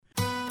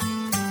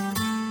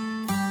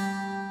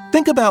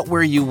Think about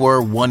where you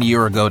were 1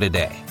 year ago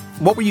today.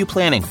 What were you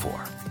planning for?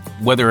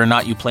 Whether or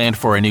not you planned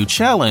for a new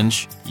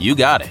challenge, you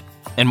got it.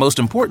 And most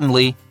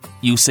importantly,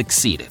 you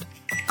succeeded.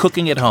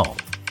 Cooking at home,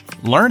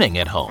 learning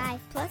at home,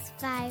 5 +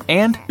 5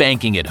 and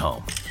banking at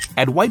home.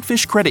 At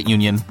Whitefish Credit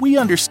Union, we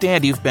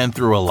understand you've been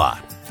through a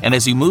lot. And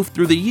as you move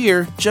through the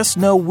year, just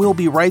know we'll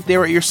be right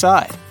there at your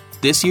side.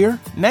 This year,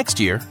 next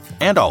year,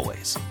 and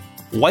always.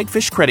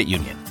 Whitefish Credit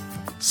Union.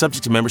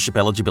 Subject to membership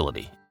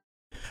eligibility.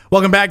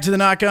 Welcome back to the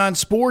Nach On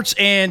Sports,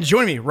 and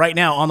joining me right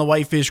now on the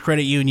Whitefish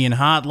Credit Union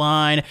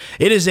Hotline,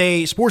 it is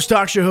a sports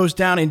talk show host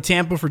down in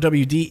Tampa for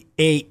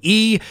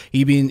WDAE.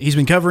 He's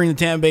been covering the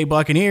Tampa Bay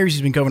Buccaneers.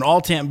 He's been covering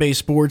all Tampa Bay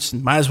sports.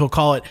 Might as well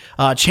call it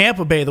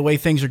Champa Bay the way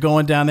things are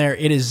going down there.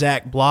 It is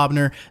Zach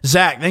Blobner.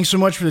 Zach, thanks so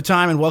much for the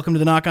time, and welcome to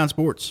the Nach On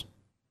Sports.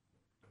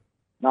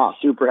 No,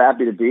 super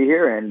happy to be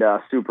here, and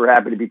super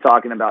happy to be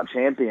talking about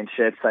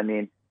championships. I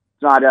mean,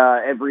 it's not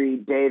every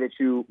day that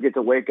you get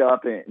to wake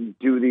up and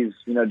do these,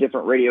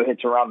 different radio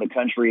hits around the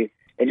country,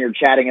 and you're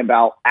chatting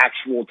about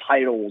actual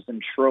titles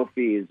and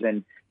trophies,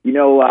 and you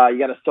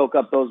got to soak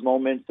up those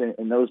moments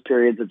and those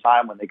periods of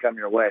time when they come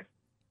your way.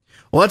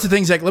 Well, that's the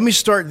thing, Zach. Let me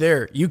start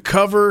there. You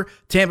cover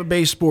Tampa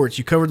Bay sports.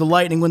 You covered the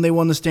Lightning when they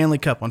won the Stanley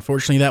Cup.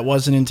 Unfortunately, that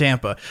wasn't in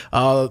Tampa.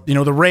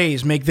 The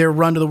Rays make their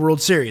run to the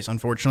World Series.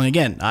 Unfortunately,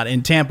 again, not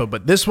in Tampa.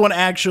 But this one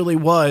actually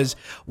was.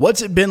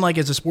 What's it been like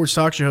as a sports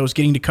talk show host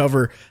getting to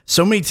cover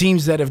so many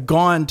teams that have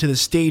gone to the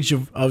stage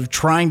of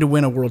trying to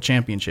win a world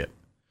championship?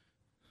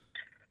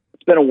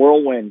 It's been a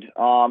whirlwind.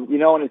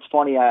 And it's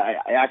funny. I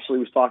actually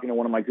was talking to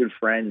one of my good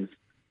friends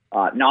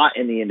not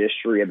in the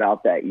industry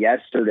about that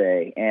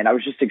yesterday. And I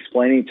was just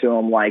explaining to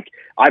him,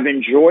 I've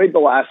enjoyed the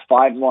last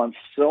 5 months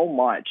so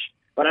much,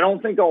 but I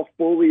don't think I'll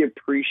fully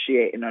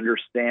appreciate and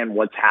understand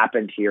what's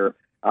happened here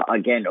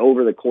again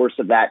over the course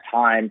of that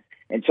time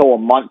until a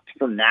month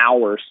from now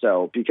or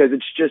so, because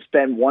it's just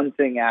been one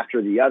thing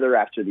after the other.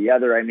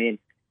 I mean,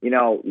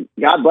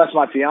 God bless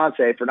my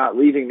fiance for not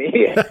leaving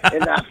me in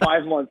that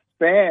 5 month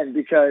span,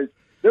 because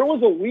there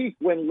was a week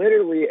when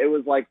literally it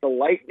was like the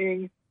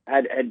Lightning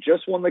had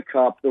just won the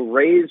Cup. The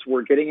Rays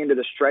were getting into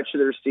the stretch of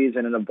their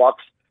season, and the Bucs,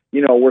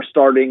 were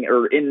starting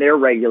or in their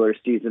regular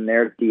season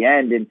there at the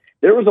end. And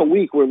there was a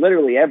week where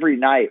literally every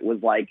night was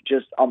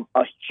just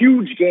a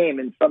huge game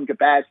in some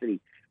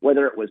capacity,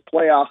 whether it was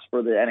playoffs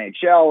for the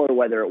NHL or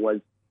whether it was,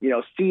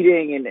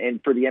 seeding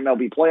and for the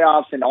MLB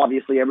playoffs. And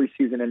obviously every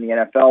season in the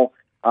NFL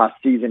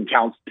season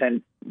counts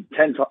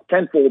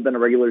tenfold than a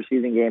regular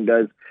season game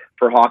does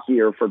for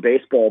hockey or for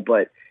baseball.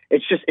 But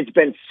it's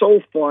been so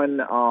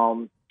fun.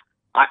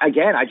 I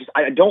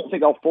don't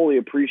think I'll fully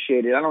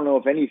appreciate it. I don't know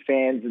if any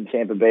fans in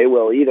Tampa Bay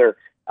will either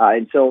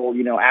until,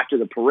 after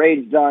the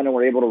parade's done and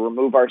we're able to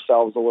remove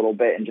ourselves a little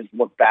bit and just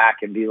look back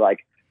and be like,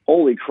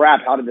 holy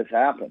crap, how did this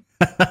happen?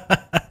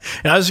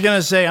 I was going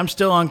to say, I'm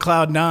still on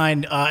cloud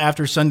nine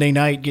after Sunday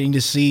night, getting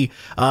to see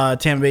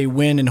Tampa Bay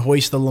win and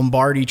hoist the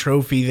Lombardi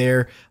trophy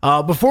there.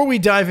 Before we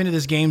dive into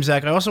this game,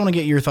 Zach, I also want to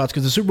get your thoughts,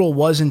 because the Super Bowl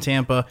was in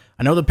Tampa.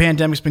 I know the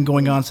pandemic's been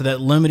going on, so that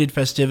limited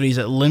festivities,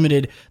 that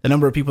limited the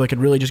number of people that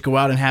could really just go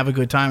out and have a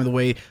good time the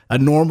way a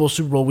normal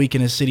Super Bowl week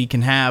in a city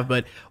can have.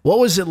 But what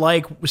was it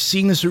like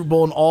seeing the Super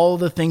Bowl and all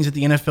the things that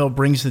the NFL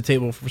brings to the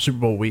table for Super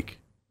Bowl week?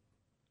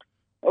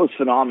 It was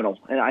phenomenal.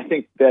 And I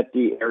think that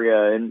the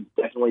area, and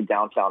definitely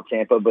downtown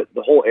Tampa, but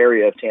the whole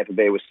area of Tampa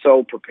Bay was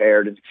so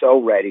prepared and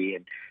so ready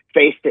and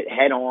faced it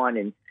head on.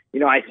 And,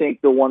 I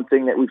think the one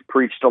thing that we've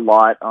preached a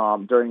lot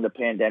during the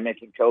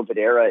pandemic and COVID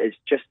era is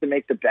just to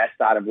make the best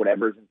out of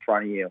whatever's in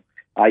front of you.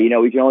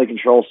 We can only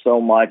control so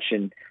much.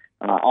 And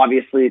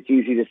obviously it's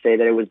easy to say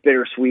that it was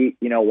bittersweet,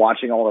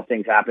 watching all the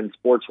things happen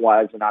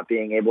sports-wise and not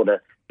being able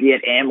to be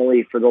at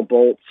Amalie for the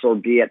Bolts or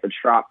be at the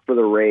Trop for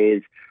the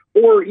Rays,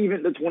 or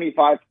even the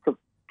 25%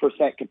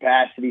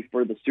 capacity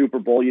for the Super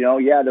Bowl.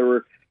 There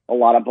were a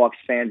lot of Bucs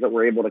fans that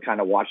were able to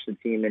kind of watch the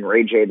team in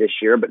Ray J this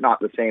year, but not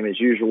the same as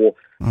usual.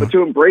 But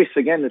to embrace,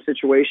 again, the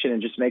situation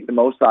and just make the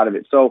most out of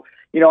it. So,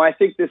 I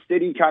think the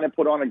city kind of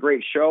put on a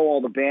great show, all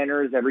the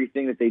banners,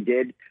 everything that they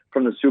did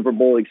from the Super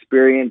Bowl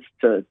experience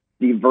to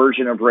the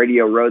version of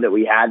Radio Row that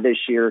we had this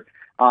year.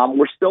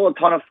 Were still a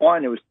ton of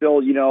fun. It was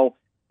still,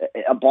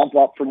 a bump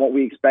up from what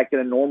we expected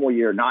a normal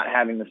year, not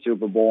having the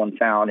Super Bowl in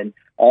town. And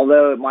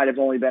although it might have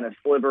only been a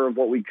sliver of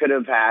what we could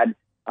have had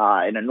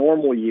in a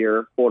normal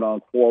year, quote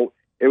unquote,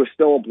 it was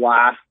still a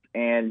blast.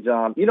 And,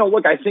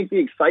 look, I think the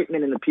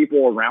excitement and the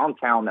people around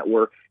town that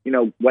were,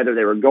 whether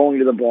they were going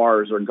to the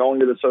bars or going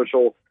to the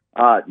social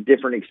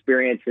different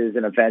experiences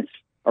and events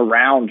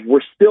around,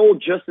 were still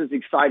just as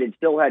excited,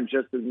 still had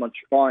just as much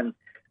fun.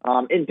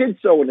 And did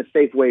so in a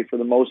safe way for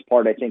the most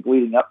part, I think,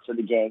 leading up to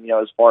the game,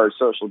 as far as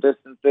social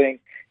distancing,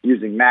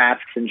 using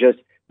masks, and just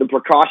the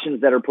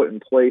precautions that are put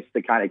in place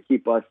to kind of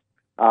keep us,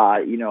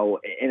 in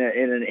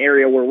an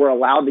area where we're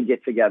allowed to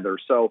get together.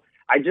 So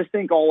I just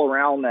think all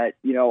around that,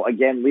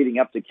 again, leading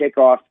up to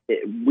kickoff,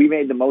 we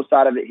made the most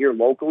out of it here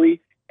locally.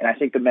 And I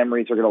think the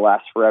memories are going to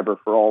last forever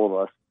for all of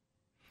us.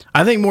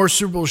 I think more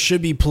Super Bowls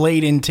should be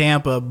played in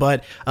Tampa,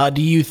 but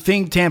do you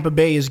think Tampa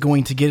Bay is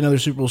going to get another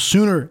Super Bowl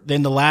sooner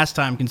than the last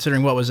time,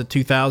 considering what was it,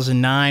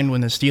 2009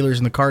 when the Steelers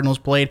and the Cardinals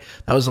played?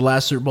 That was the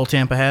last Super Bowl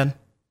Tampa had?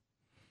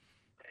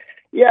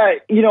 Yeah,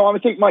 I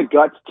think my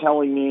gut's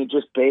telling me,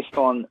 just based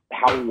on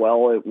how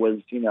well it was,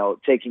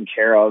 taken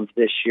care of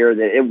this year,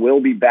 that it will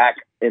be back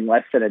in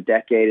less than a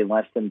decade, in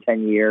less than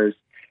 10 years.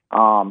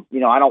 I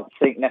don't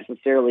think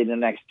necessarily the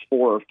next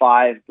 4 or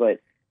 5,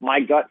 but my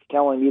gut's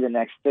telling me the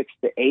next 6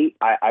 to 8.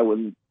 I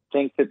would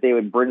think that they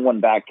would bring one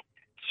back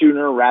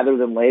sooner rather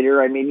than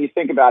later. I mean, you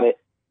think about it,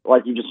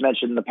 like you just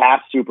mentioned, the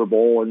past Super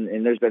Bowl,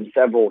 and there's been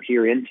several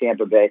here in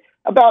Tampa Bay.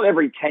 About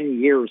every 10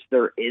 years,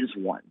 there is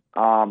one.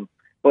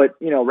 But,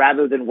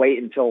 rather than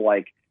wait until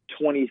like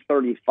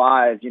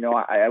 2035,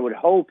 I would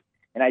hope,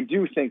 and I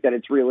do think that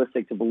it's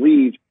realistic to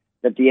believe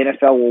that the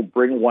NFL will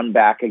bring one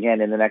back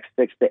again in the next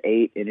 6 to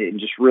 8, and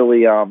just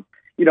really,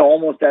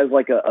 almost as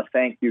like a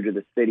thank you to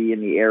the city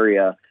and the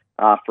area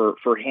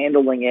for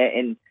handling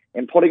it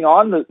and putting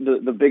on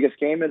the biggest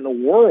game in the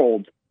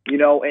world, in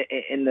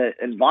the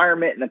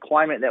environment and the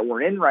climate that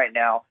we're in right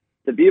now.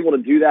 To be able to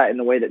do that in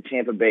the way that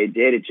Tampa Bay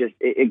did,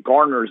 it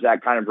garners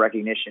that kind of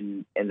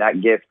recognition and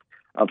that gift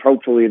of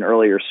hopefully an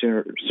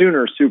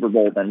sooner Super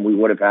Bowl than we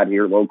would have had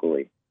here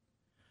locally.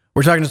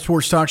 We're talking to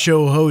sports talk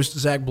show host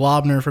Zach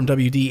Blobner from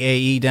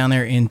WDAE down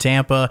there in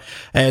Tampa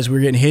as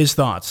we're getting his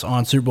thoughts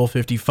on Super Bowl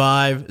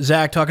 55.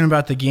 Zach, talking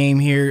about the game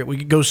here, we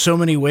could go so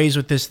many ways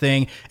with this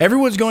thing.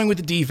 Everyone's going with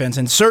the defense,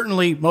 and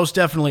certainly, most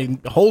definitely,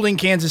 holding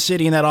Kansas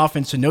City in that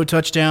offense to no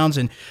touchdowns,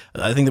 and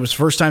I think that was the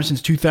first time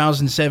since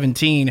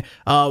 2017.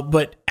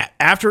 But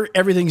after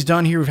everything's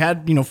done here, we've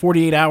had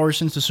 48 hours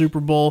since the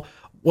Super Bowl.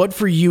 What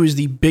for you is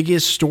the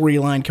biggest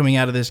storyline coming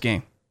out of this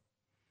game?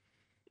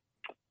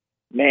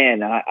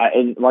 Man,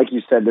 and like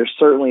you said, there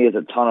certainly is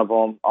a ton of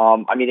them.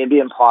 It'd be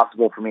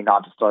impossible for me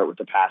not to start with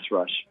the pass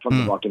rush from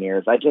the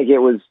Buccaneers. I think it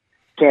was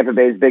Tampa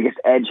Bay's biggest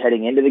edge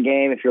heading into the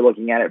game. If you're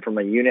looking at it from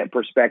a unit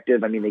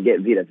perspective, they get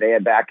Vita Vea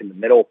back in the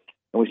middle,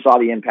 and we saw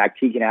the impact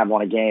he can have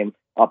on a game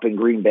up in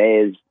Green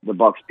Bay as the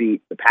Bucs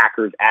beat the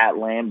Packers at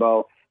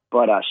Lambeau.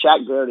 But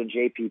Shaq Barrett and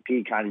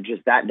JPP, kind of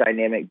just that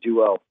dynamic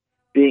duo,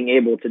 being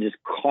able to just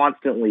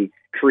constantly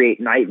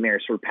create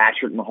nightmares for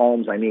Patrick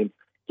Mahomes.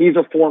 He's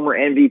a former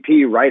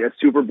MVP, right? A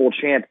Super Bowl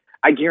champ.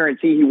 I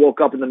guarantee he woke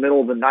up in the middle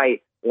of the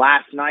night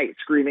last night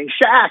screaming,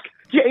 Shaq,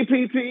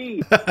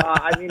 JPP.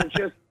 It's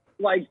just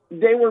like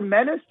they were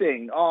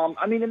menacing.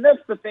 And that's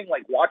the thing,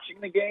 like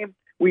watching the game,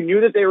 we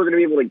knew that they were going to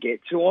be able to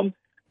get to him,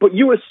 but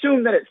you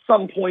assume that at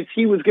some points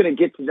he was going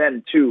to get to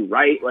them too,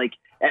 right? Like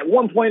at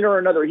one point or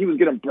another, he was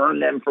going to burn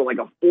them for like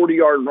a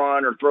 40-yard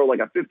run or throw like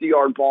a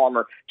 50-yard bomb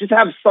or just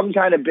have some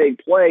kind of big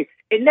play.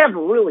 It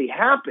never really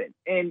happened.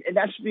 And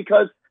that's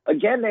because,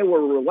 again, they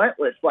were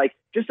relentless. Like,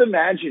 just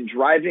imagine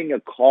driving a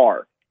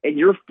car and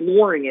you're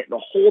flooring it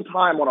the whole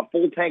time on a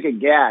full tank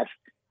of gas,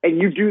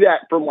 and you do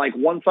that from like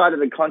one side of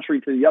the country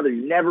to the other.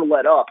 You never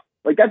let up.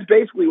 Like, that's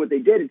basically what they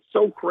did. It's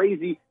so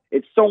crazy.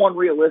 It's so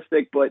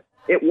unrealistic, but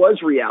it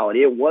was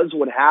reality. It was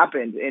what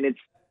happened. And it's,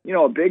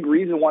 a big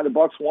reason why the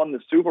Bucs won the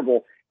Super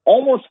Bowl.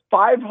 Almost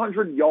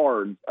 500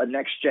 yards, a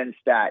next-gen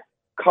stat,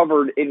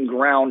 covered in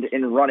ground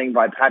and running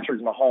by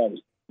Patrick Mahomes.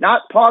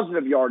 Not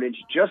positive yardage,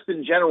 just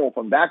in general,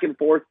 from back and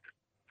forth,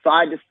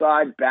 side to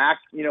side, back,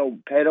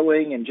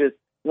 pedaling and just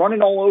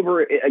running all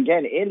over,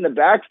 again, in the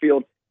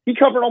backfield. He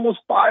covered almost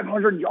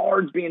 500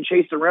 yards being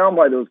chased around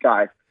by those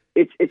guys.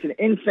 It's an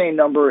insane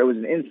number. It was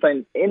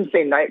an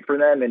insane night for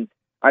them. And,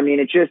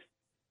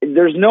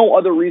 there's no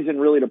other reason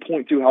really to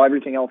point to how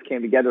everything else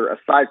came together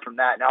aside from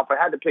that. Now, if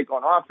I had to pick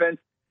on offense,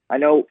 I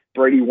know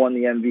Brady won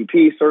the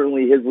MVP.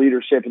 Certainly his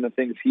leadership and the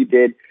things he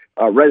did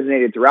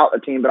resonated throughout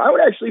the team. But I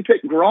would actually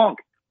pick Gronk.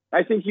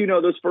 I think,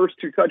 those first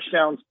 2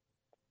 touchdowns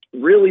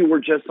really were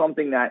just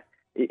something that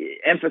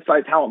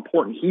emphasized how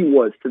important he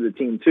was to the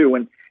team, too.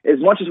 And as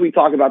much as we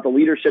talk about the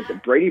leadership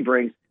that Brady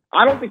brings,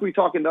 I don't think we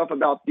talk enough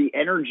about the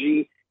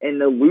energy and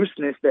the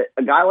looseness that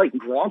a guy like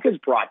Gronk has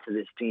brought to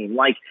this team.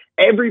 Like,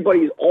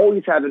 everybody's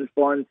always having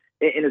fun.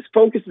 And as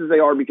focused as they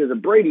are because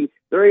of Brady,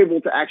 they're able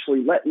to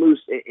actually let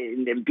loose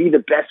and be the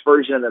best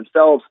version of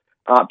themselves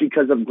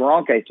because of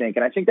Gronk, I think.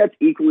 And I think that's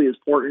equally as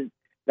important.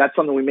 That's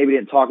something we maybe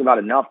didn't talk about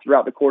enough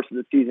throughout the course of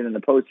the season and the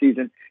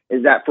postseason,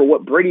 is that for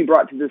what Brady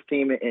brought to this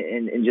team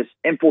and just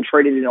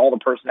infiltrated in all the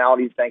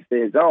personalities thanks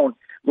to his own,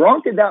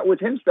 Gronk did that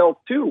with himself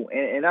too.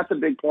 And that's a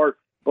big part,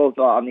 both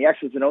on the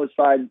X's and O's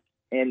side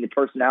and the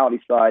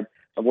personality side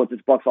of what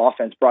this Bucs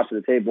offense brought to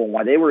the table and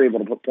why they were able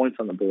to put points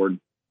on the board.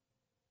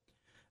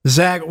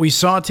 Zach, we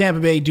saw Tampa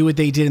Bay do what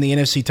they did in the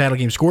NFC title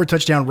game, score a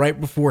touchdown right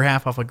before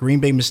half off a Green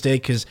Bay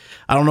mistake because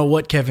I don't know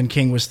what Kevin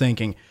King was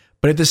thinking.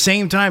 But at the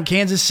same time,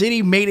 Kansas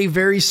City made a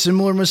very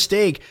similar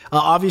mistake.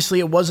 Obviously,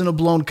 it wasn't a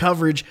blown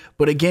coverage,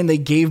 but again, they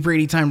gave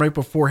Brady time right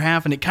before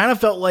half, and it kind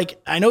of felt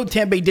like, I know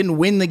Tampa Bay didn't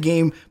win the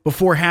game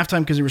before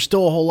halftime because there was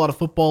still a whole lot of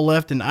football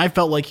left, and I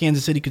felt like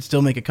Kansas City could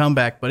still make a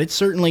comeback, but it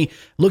certainly,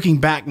 looking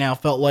back now,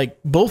 felt like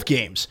both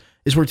games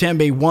is where Tampa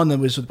Bay won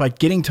them was by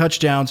getting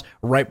touchdowns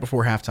right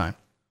before halftime.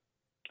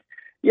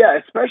 Yeah,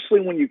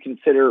 especially when you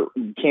consider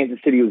Kansas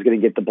City was going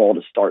to get the ball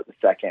to start the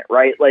second,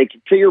 right? Like,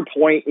 to your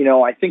point,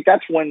 I think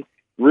that's when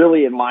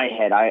really in my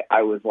head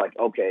I was like,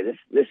 okay,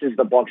 this is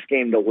the Bucs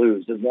game to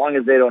lose. As long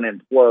as they don't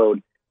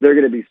implode, they're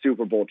going to be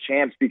Super Bowl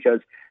champs,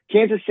 because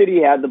Kansas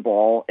City had the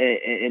ball,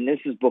 and this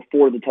is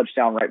before the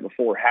touchdown right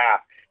before half.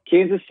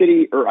 Kansas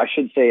City, or I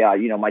should say,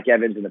 Mike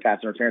Evans and the pass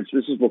interference.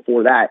 This is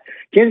before that.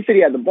 Kansas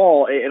City had the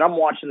ball, and I'm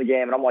watching the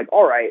game, and I'm like,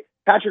 all right,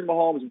 Patrick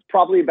Mahomes, it's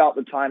probably about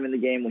the time in the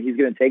game when he's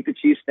going to take the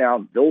Chiefs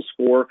down. They'll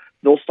score.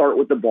 They'll start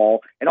with the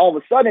ball. And all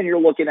of a sudden, you're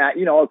looking at,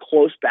 a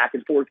close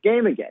back-and-forth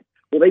game again.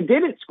 Well, they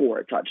didn't score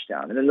a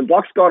touchdown. And then the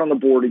Bucs got on the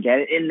board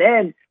again. And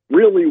then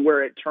really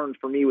where it turned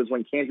for me was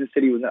when Kansas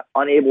City was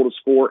unable to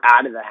score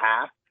out of the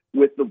half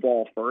with the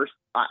ball first.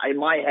 In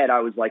my head,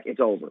 I was like, it's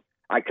over.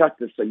 I cut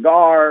the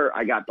cigar.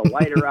 I got the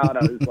lighter out.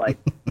 I was like,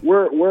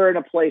 we're in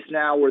a place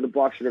now where the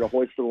Bucs are going to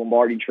hoist the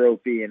Lombardi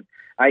Trophy. And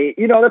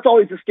that's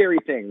always a scary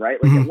thing,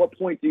 right? Like, at what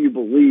point do you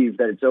believe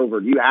that it's over?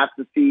 Do you have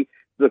to see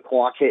the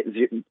clock hit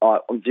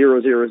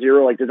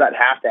 0-0-0? Like, does that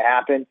have to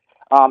happen?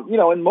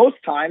 And most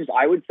times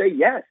I would say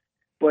yes.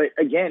 But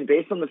again,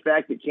 based on the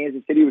fact that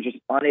Kansas City was just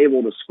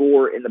unable to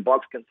score and the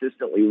Bucs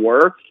consistently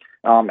were,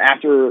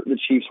 after the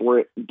Chiefs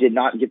did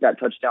not get that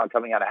touchdown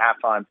coming out of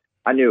halftime,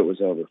 I knew it was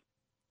over.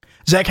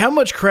 Zach, how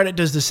much credit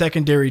does the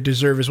secondary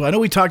deserve as well? I know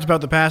we talked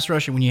about the pass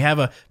rush, and when you have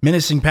a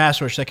menacing pass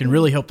rush, that can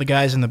really help the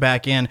guys in the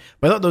back end.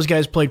 But I thought those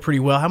guys played pretty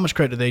well. How much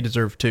credit do they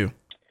deserve too?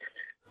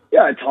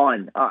 Yeah, a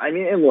ton.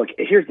 And look,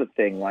 here's the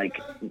thing. Like,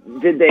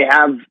 did they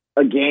have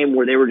a game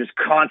where they were just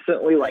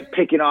constantly, like,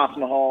 picking off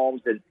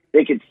Mahomes and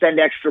they could send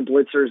extra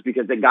blitzers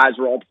because the guys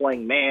were all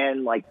playing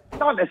man? Like,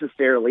 not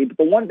necessarily. But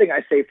the one thing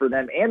I say for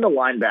them and the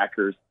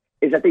linebackers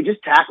is that they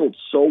just tackled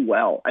so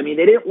well. I mean,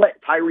 they didn't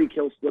let Tyreek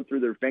Hill slip through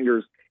their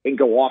fingers and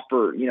go off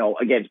for,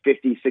 again,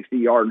 50,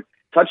 60-yard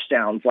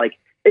touchdowns. Like,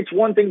 it's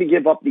one thing to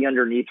give up the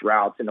underneath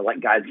routes and to let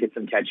guys get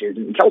some catches.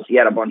 And Kelsey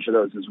had a bunch of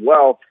those as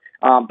well.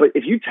 But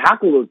if you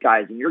tackle those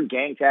guys and you're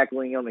gang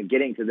tackling them and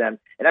getting to them,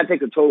 and that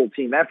takes a total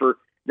team effort,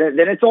 then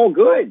it's all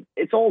good.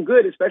 It's all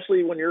good,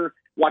 especially when you're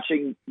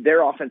watching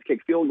their offense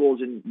kick field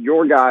goals and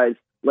your guys,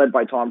 led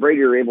by Tom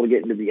Brady, are able to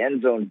get into the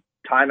end zone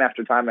time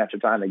after time after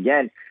time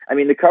again. I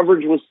mean, the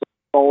coverage was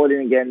solid,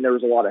 and again, there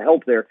was a lot of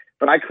help there.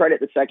 But I credit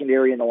the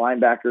secondary and the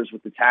linebackers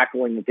with the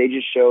tackling that they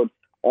just showed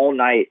all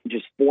night,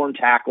 just formed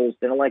tackles,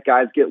 didn't let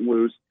guys get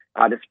loose,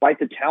 despite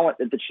the talent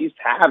that the Chiefs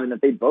have and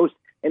that they boast.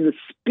 And the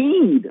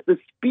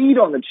speed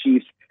on the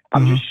Chiefs,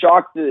 I'm just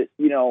shocked that,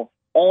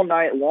 all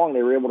night long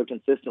they were able to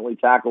consistently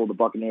tackle the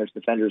Buccaneers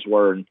defenders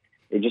were, and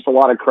just a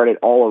lot of credit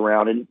all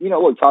around. And,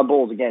 look, Todd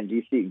Bowles, again,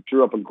 DC,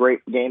 drew up a great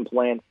game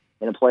plan,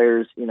 and the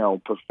players,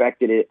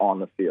 perfected it on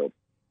the field.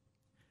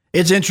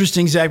 It's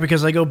interesting, Zach,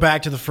 because I go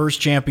back to the first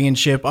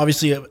championship.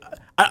 Obviously,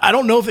 I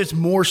don't know if it's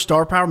more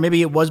star power.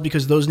 Maybe it was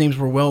because those names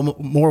were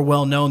more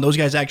well known. Those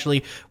guys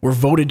actually were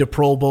voted to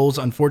Pro Bowls.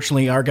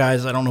 Unfortunately, our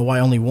guys, I don't know why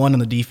only one on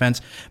the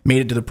defense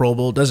made it to the Pro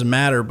Bowl. It doesn't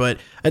matter. But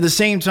at the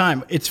same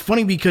time, it's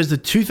funny because the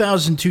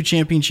 2002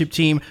 championship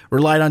team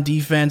relied on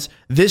defense.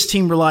 This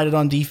team relied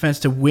on defense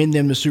to win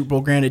them the Super Bowl.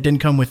 Granted, it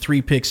didn't come with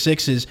 3 pick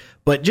sixes,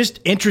 but just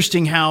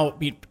interesting how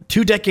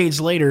 2 decades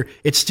later,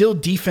 it's still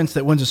defense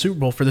that wins a Super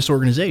Bowl for this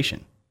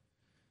organization.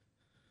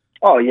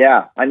 Oh,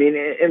 yeah. I mean,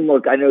 and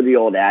look, I know the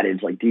old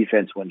adage, like,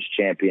 defense wins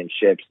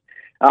championships.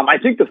 I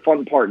think the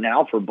fun part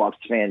now for Bucs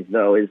fans,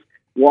 though, is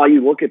while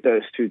you look at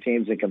those two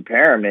teams and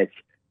compare them, it's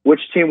which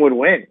team would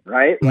win,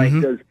 right? Like,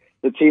 does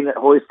the team that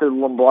hoisted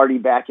Lombardi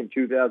back in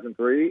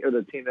 2003 or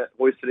the team that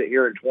hoisted it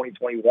here in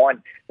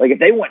 2021, like, if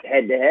they went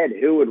head-to-head,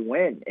 who would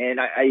win? And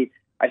I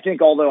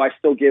think, although I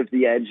still give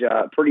the edge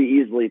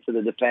pretty easily to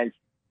the defense,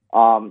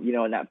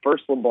 in that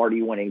first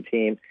Lombardi winning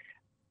team,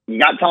 you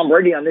got Tom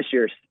Brady on this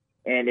year's.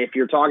 And if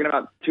you're talking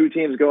about two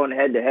teams going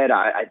head-to-head,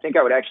 I think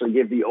I would actually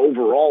give the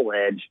overall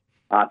edge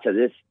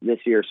to this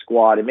year's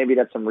squad. And maybe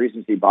that's some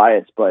recency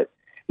bias, but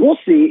we'll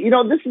see.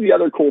 This is the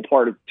other cool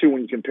part, too,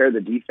 when you compare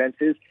the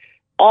defenses.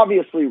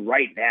 Obviously,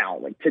 right now,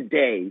 like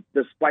today,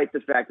 despite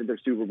the fact that they're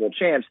Super Bowl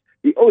champs,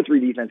 the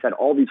 03 defense had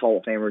all these Hall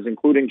of Famers,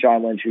 including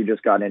John Lynch, who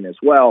just got in as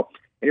well.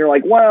 And you're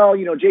like, well,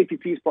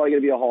 JPP is probably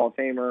going to be a Hall of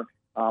Famer.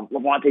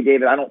 Levante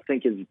David, I don't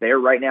think is there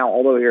right now,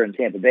 although here in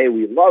Tampa Bay,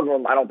 we love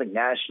him. I don't think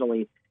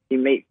nationally he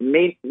may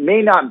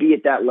not be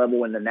at that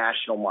level in the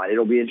national mind.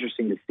 It'll be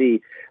interesting to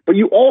see. But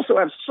you also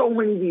have so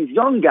many of these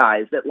young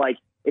guys that, like,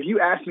 if you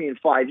ask me in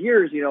 5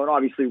 years, and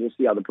obviously we'll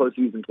see how the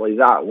postseason plays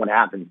out and what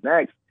happens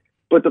next,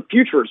 but the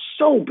future is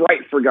so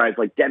bright for guys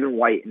like Devin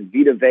White and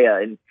Vita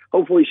Vea, and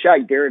hopefully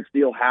Shaq Barrett's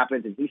deal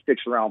happens and he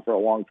sticks around for a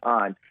long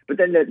time. But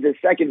then the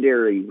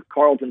secondary,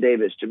 Carlton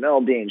Davis,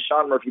 Jamel Dean,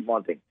 Sean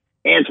Murphy-Bunting,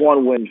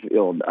 Antoine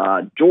Winfield,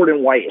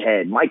 Jordan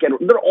Whitehead, Mike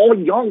Edwards, they're all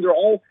young. They're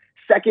all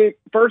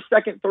first,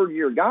 second, third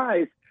year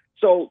guys.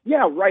 So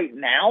yeah, right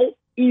now,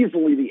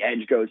 easily the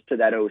edge goes to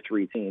that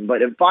 03 team.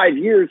 But in 5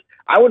 years,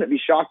 I wouldn't be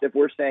shocked if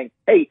we're saying,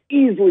 hey,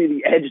 easily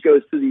the edge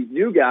goes to these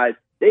new guys.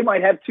 They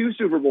might have 2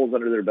 Super Bowls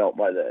under their belt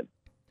by then.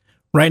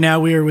 Right now,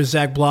 we are with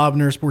Zach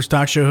Blobner, sports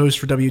talk show host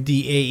for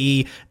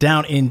WDAE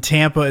down in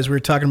Tampa, as we were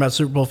talking about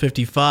Super Bowl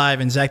 55.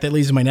 And Zach, that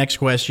leads to my next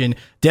question.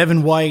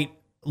 Devin White,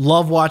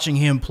 love watching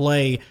him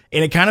play.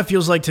 And it kind of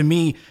feels like to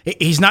me,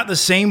 he's not the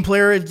same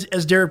player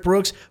as Derek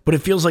Brooks, but it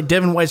feels like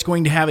Devin White's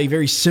going to have a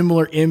very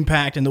similar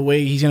impact in the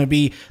way he's going to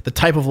be the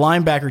type of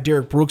linebacker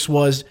Derek Brooks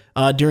was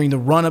during the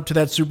run-up to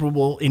that Super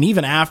Bowl and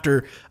even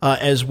after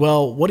as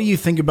well. What do you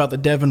think about the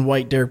Devin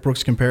White-Derek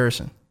Brooks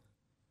comparison?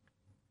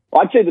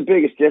 Well, I'd say the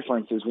biggest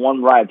difference is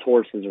one rides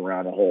horses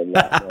around a whole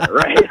lot more,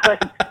 right?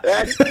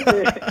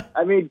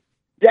 I mean,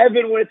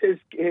 Devin with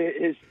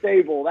his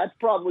stable, that's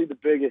probably the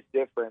biggest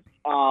difference.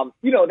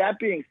 That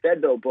being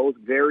said, though, both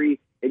very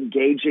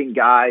engaging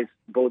guys,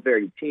 both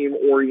very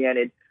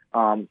team-oriented.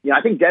 I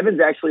think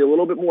Devin's actually a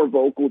little bit more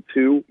vocal,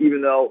 too,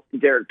 even though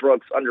Derek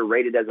Brooks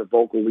underrated as a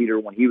vocal leader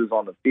when he was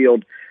on the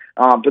field.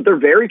 But they're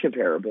very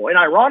comparable. And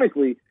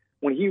ironically,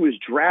 when he was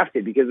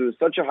drafted, because it was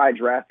such a high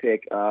draft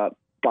pick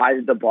by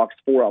the Bucs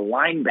for a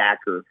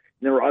linebacker, and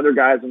there were other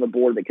guys on the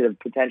board that could have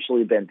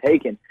potentially been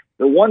taken.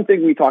 The one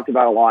thing we talked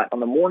about a lot on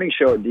the morning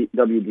show at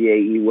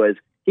WDAE was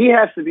he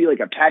has to be like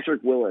a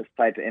Patrick Willis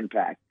type of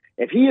impact.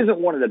 If he isn't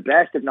one of the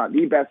best, if not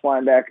the best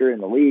linebacker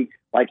in the league,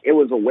 like it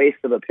was a waste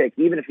of a pick,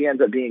 even if he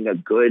ends up being a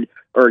good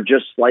or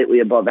just slightly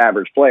above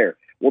average player.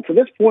 Well, to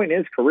this point in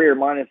his career,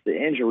 minus the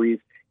injuries,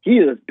 he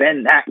has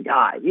been that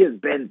guy. He has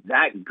been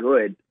that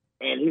good,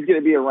 and he's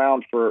going to be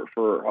around for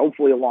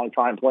hopefully a long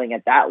time playing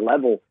at that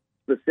level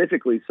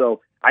specifically. So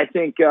I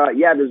think,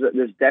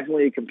 there's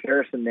definitely a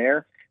comparison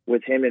there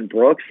with him and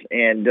Brooks.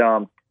 And,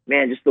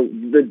 just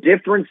the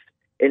difference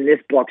in this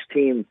Bucs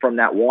team from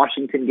that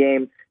Washington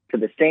game to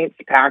the Saints,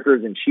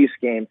 Packers, and Chiefs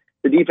game,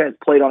 the defense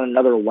played on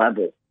another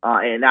level.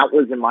 And that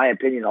was, in my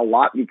opinion, a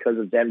lot because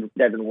of Devin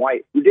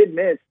White, who did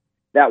miss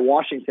that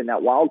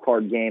wild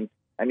card game.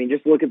 I mean,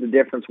 just look at the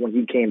difference when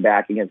he came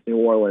back against New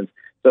Orleans.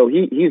 So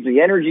he's the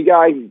energy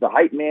guy, he's the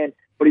hype man,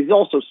 but he's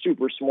also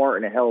super smart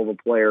and a hell of a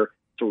player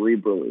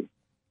cerebrally.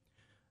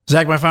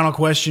 Zach, my final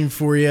question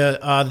for you.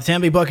 The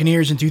Tampa Bay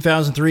Buccaneers in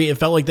 2003, it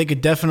felt like they could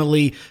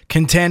definitely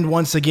contend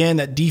once again.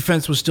 That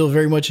defense was still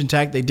very much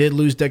intact. They did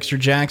lose Dexter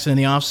Jackson in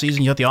the offseason.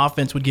 You thought the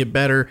offense would get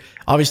better.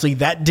 Obviously,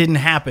 that didn't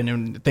happen,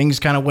 and things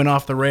kind of went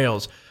off the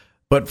rails.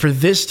 But for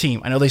this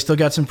team, I know they still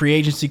got some free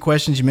agency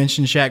questions. You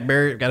mentioned Shaq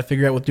Barrett. Got to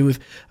figure out what to do with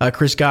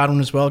Chris Godwin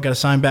as well. Got to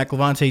sign back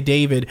Levante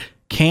David.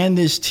 Can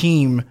this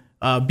team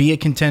be a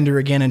contender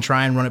again and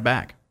try and run it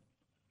back?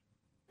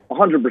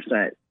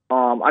 100%.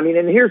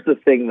 And here's the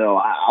thing, though.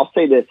 I'll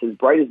say this, as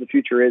bright as the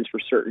future is for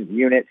certain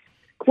units,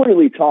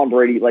 clearly Tom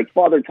Brady,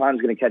 Father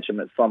Time's going to catch him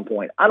at some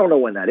point. I don't know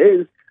when that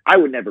is. I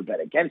would never bet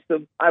against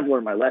him. I've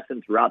learned my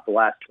lesson throughout the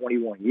last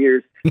 21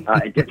 years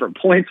at different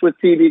points with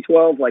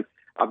TB12.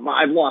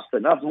 I've lost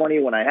enough money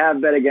when I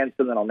have bet against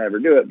him that I'll never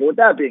do it. But with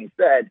that being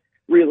said,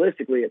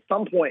 realistically, at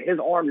some point, his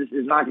arm is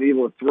not going to be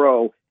able to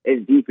throw as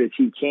deep as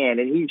he can.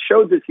 And he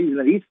showed this season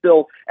that he's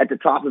still at the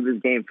top of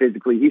his game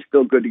physically. He's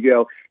still good to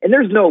go. And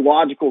there's no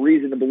logical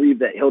reason to believe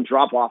that he'll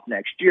drop off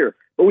next year.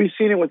 But we've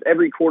seen it with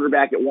every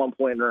quarterback at one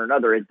point or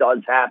another. It does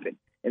happen.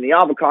 And the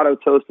avocado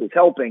toast is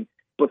helping,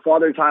 but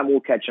Father Time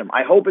will catch him.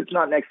 I hope it's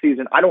not next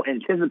season. I don't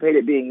anticipate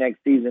it being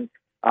next season.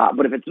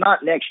 But if it's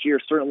not next year,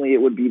 certainly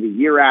it would be the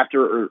year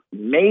after, or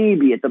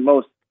maybe at the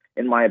most,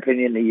 in my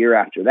opinion, the year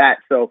after that.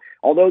 So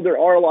although there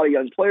are a lot of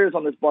young players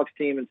on this Bucs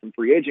team and some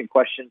free agent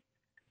questions,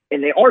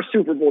 and they are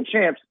Super Bowl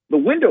champs, the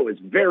window is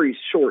very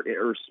short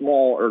or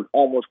small or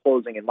almost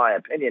closing, in my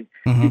opinion,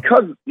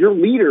 because your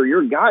leader,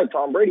 your guy,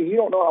 Tom Brady, you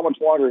don't know how much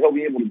longer he'll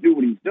be able to do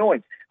what he's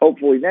doing.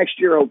 Hopefully next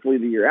year, hopefully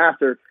the year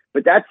after.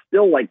 But that's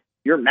still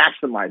you're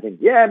maximizing.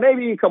 Yeah,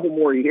 maybe a couple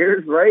more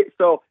years, right?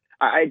 So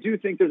I do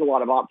think there's a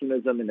lot of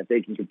optimism and that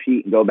they can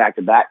compete and go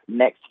back-to-back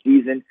next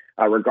season,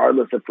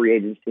 regardless of free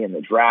agency and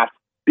the draft,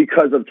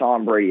 because of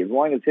Tom Brady. As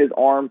long as his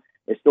arm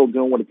is still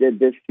doing what it did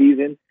this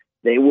season,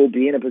 they will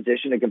be in a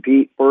position to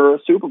compete for a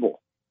Super Bowl.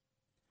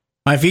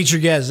 My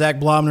featured guest, Zach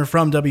Blobner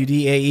from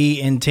WDAE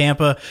in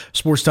Tampa,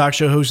 sports talk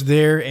show host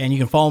there, and you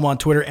can follow him on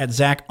Twitter at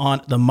Zach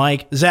on the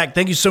mic. Zach,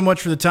 thank you so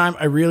much for the time.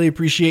 I really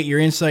appreciate your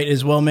insight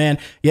as well, man.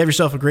 You have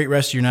yourself a great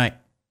rest of your night.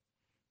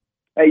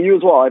 Hey, you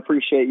as well. I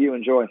appreciate you.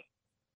 Enjoy.